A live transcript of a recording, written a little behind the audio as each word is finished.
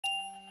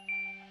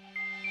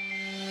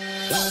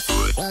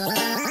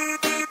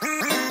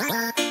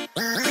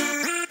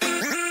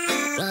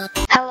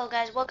Hello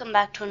guys, welcome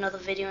back to another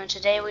video, and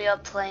today we are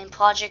playing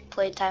Project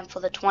Playtime for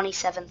the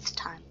 27th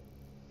time.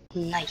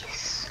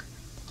 Nice.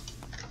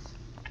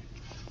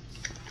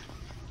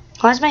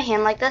 Why is my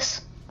hand like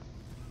this?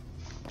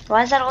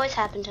 Why does that always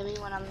happen to me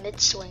when I'm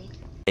mid-swing?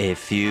 A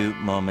few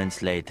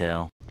moments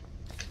later.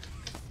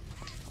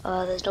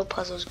 There's no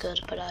puzzles good,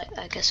 but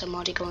I guess I'm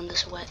already going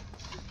this way.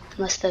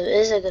 Unless there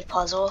is a good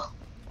puzzle.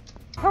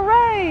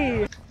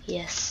 Hooray!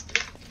 Yes.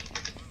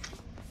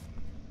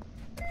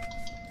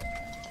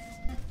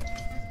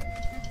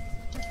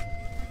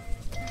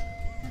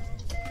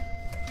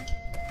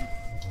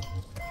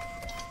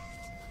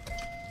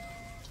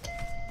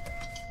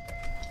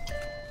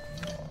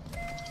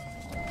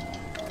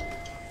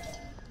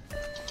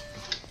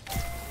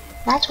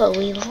 That's what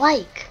we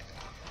like.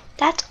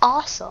 That's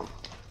awesome.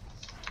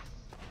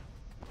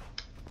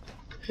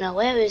 Now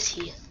where is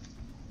he?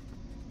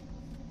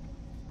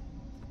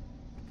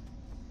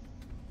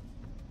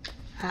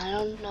 I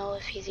don't know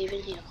if he's even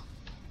here.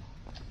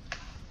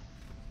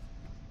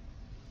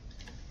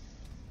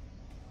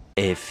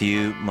 A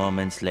few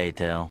moments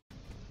later.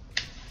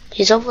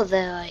 He's over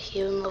there. I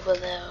hear him over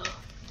there.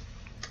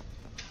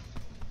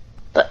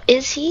 But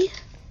is he?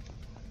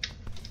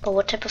 Or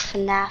what type of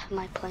FNAF am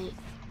I playing?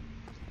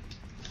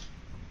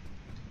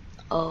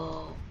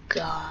 Oh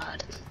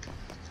God.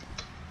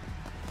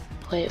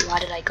 Wait, why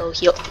did I go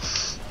here?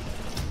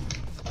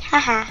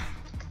 Haha.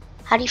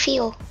 How do you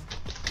feel?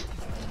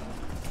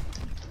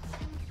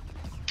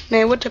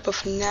 Man, what type of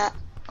FNAF?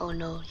 Oh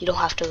no, you don't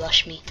have to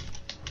rush me.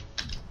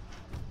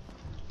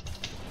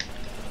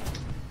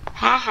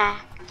 Haha.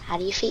 How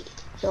do you feel?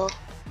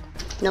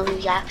 No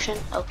reaction?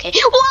 Okay.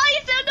 Why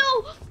is there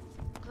no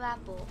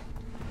grapple?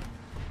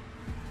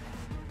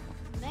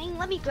 Man,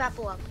 let me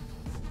grapple up.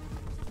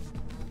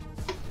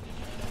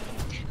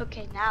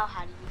 Okay, now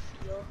how do you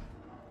feel?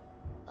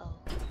 Oh,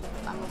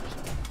 I'm over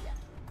here. Yeah.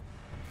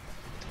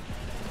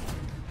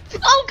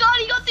 Oh God,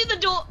 he got through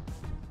the door.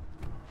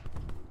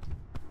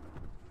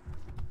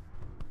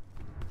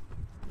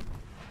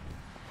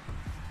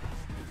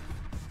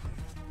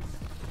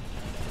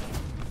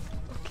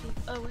 Okay,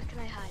 oh, where can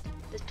I hide?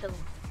 This pillow.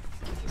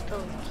 This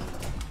pillow.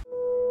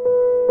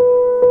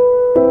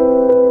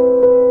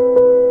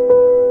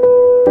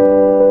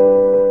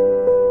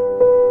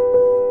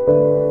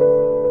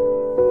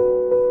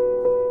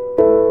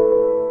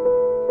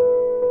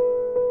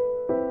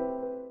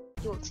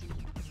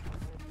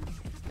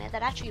 Man,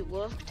 that actually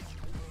worked.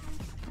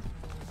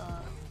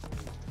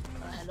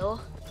 Hello?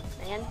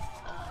 Man,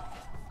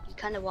 you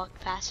kind of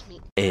walked past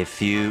me. A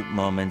few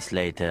moments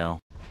later.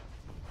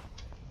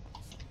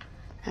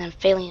 And I'm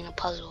failing in a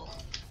puzzle.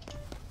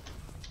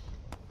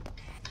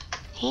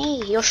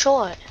 Hey, you're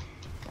short.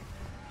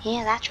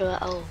 Yeah, that's right.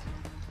 Oh,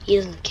 he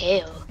doesn't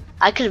care.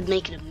 I could have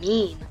made it a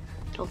meme.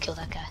 Don't kill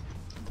that guy.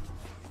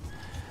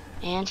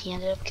 And he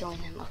ended up killing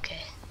him.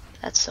 Okay,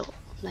 that's so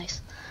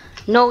nice.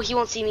 No, he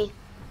won't see me.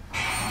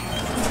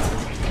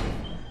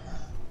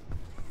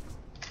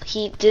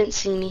 He didn't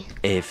see me.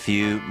 A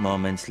few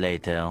moments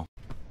later.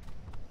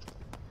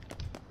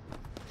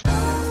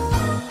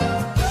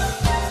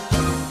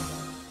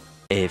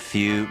 A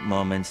few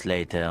moments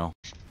later.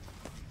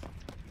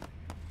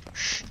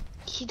 Shh.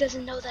 He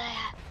doesn't know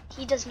that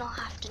he does not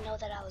have to know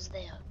that I was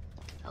there.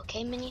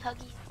 Okay, Mini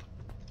Huggy?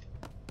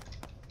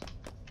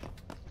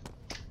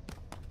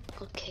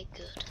 Okay,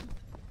 good.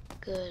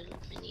 Good,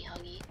 Mini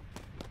Huggy.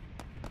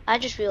 I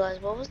just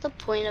realized, what was the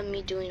point of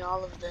me doing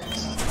all of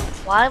this?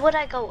 Why would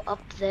I go up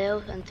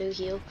there and through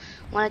here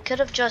when I could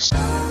have just...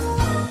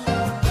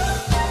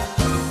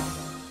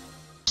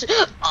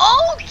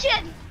 Oh,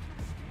 shit!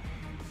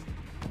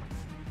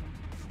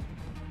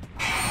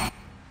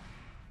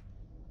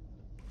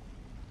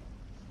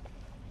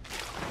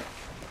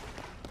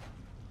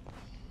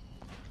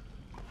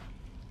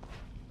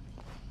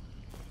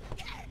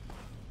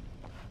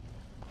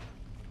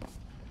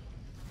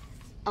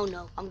 Oh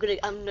no, I'm gonna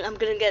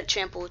get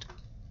trampled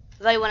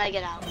right when I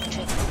get out.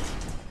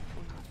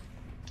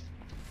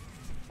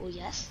 Oh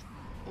yes,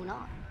 or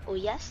not. Oh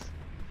yes,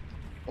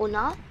 or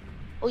not.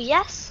 Oh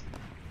yes.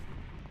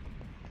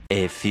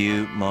 A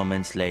few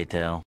moments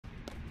later.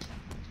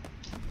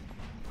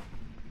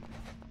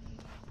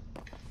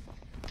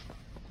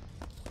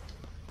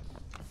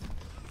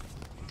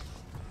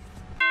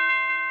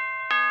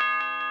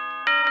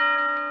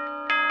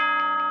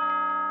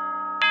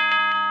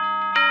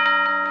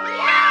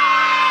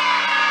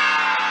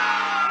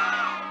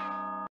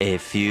 A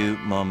few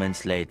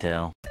moments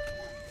later.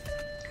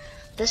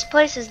 This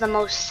place is the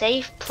most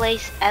safe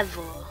place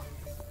ever.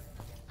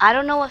 I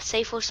don't know a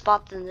safer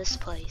spot than this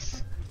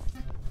place.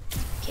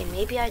 Okay,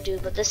 maybe I do,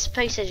 but this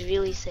place is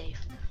really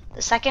safe.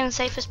 The second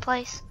safest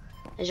place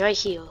is right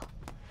here.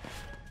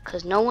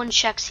 Because no one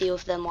checks here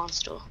if they're a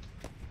monster.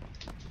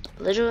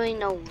 Literally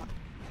no one.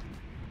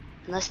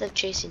 Unless they're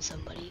chasing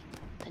somebody,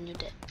 then you're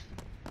dead.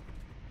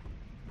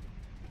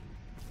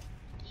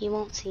 He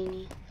won't see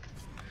me.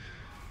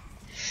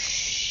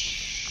 Shh.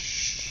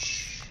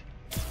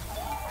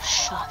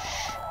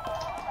 Shush.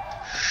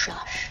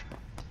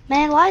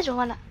 Man, why is there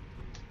one?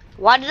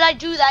 Why did I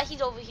do that? He's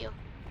over here.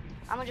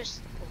 I'ma just.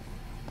 No.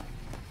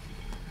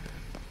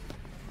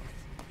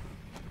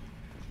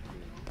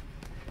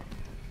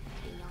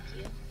 He's not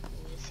here.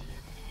 Who is he?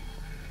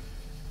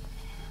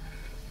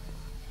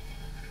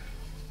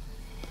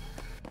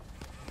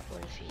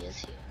 What if he is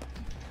here?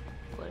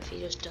 What if he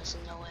just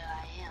doesn't know where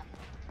I am?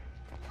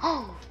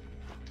 Oh!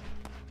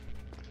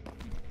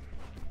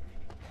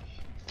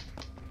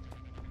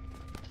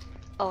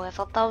 Oh, I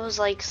thought that was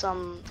like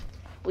some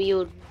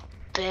weird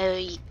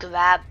berry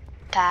grab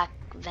pack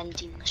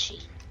vending machine.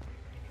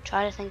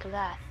 Try to think of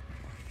that.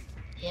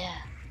 Yeah.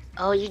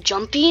 Oh, you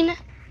jumping?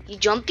 You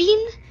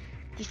jumping?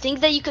 You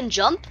think that you can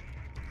jump?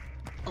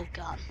 Oh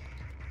god.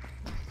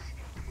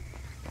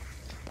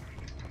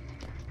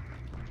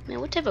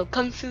 Man, what type of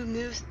kung fu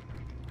moves?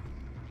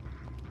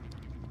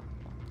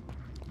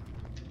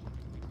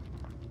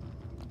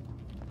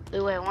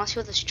 Wait, I want to see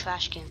what this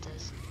trash can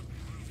does.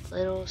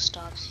 Little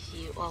stops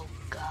here. Oh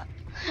god.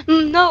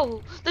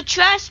 No! The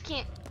trash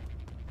can!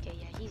 Okay,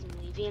 yeah, he's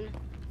leaving.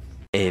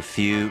 A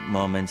few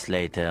moments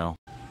later.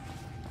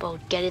 Bro,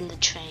 get in the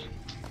train.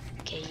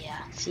 Okay,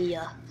 yeah. See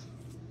ya.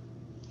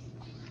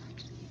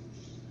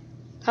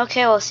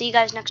 Okay, we'll see you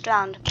guys next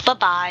round.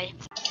 Bye-bye.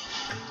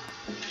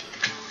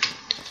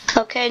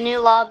 Okay, new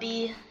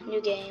lobby,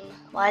 new game.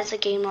 Why is the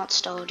game not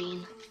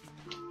starting?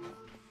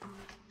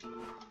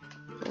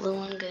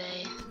 Blue and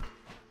gray.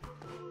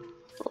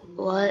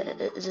 What?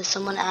 Did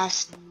someone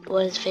ask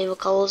what his favorite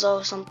colors are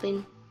or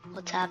something?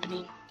 What's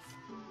happening?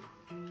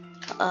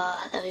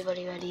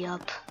 Everybody ready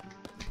up,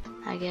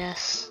 I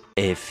guess.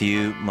 A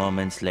few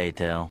moments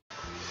later.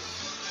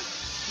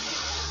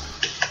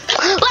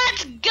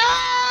 Let's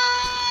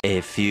go!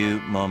 A few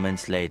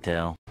moments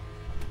later.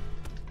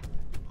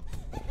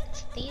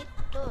 It's the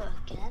door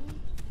again.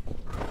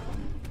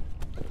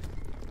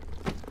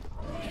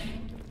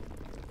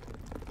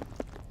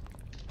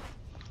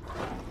 Oh,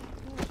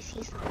 I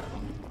see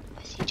something.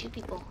 I see two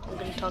people. I'm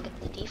gonna target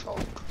the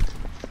default.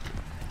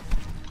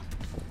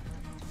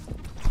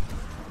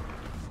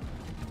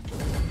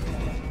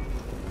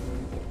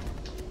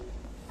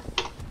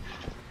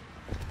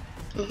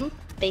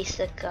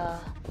 Basic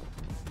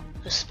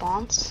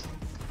response.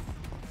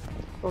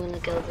 We're gonna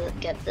go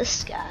get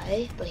this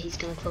guy, but he's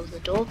gonna close the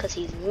door because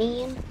he's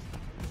mean.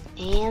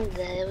 And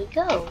there we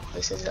go.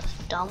 This is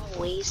dumb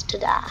ways to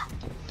die.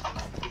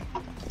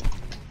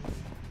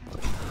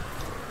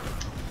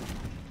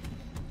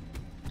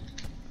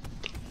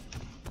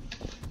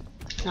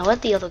 Now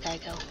where'd the other guy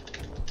go?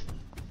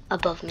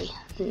 Above me.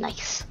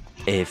 Nice.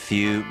 A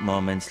few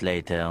moments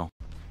later.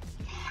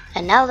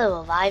 And now they're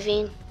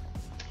reviving.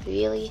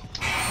 Really?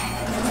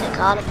 They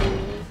gotta be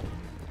me.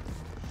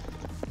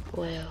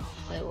 Where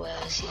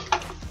is he?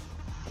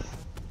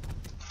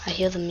 I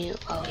hear the mute.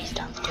 Oh, he's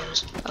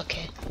downstairs.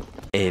 Okay.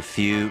 A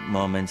few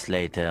moments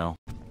later.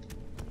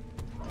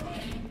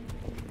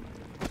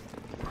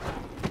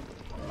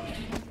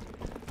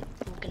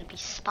 I'm gonna be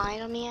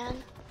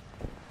Spider-Man.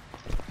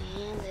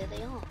 And there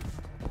they are.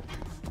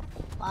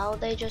 Why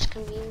would they just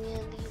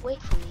conveniently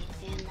wait for me?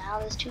 And now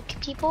there's two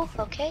people.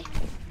 Okay.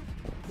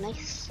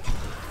 Nice.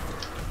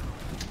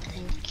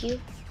 Thank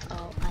you.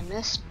 Oh, I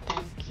missed.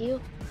 Thank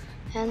you.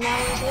 And now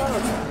there's the other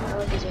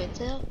one. Oh, he's right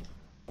there.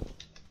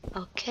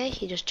 Okay,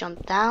 he just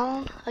jumped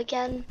down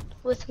again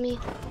with me.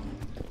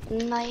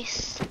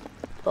 Nice.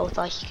 Both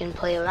thought he can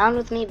play around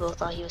with me. Both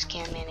thought he was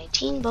Can-Man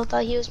 18. Both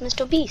thought he was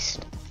Mr.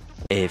 Beast.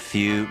 A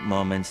few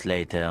moments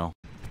later.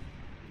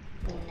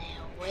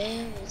 Now,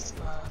 where is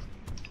the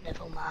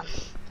level man?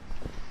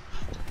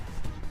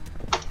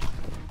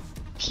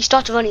 He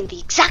starts running the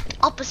exact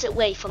opposite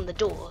way from the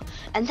door.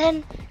 And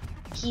then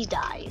he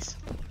dies.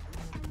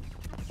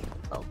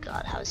 Oh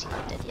god, how is he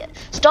not dead yet?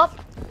 Stop!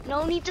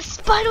 No need to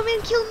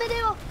Spider-Man kill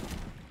midair!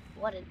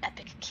 What an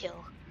epic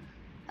kill.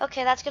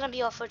 Okay, that's gonna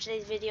be all for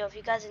today's video. If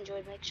you guys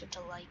enjoyed, make sure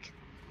to like.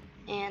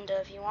 And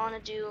if you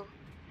want to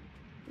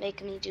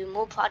make me do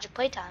more Project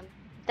Playtime,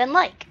 then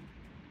like.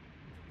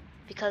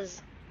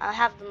 Because I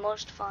have the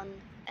most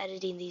fun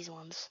editing these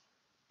ones.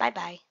 Bye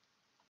bye.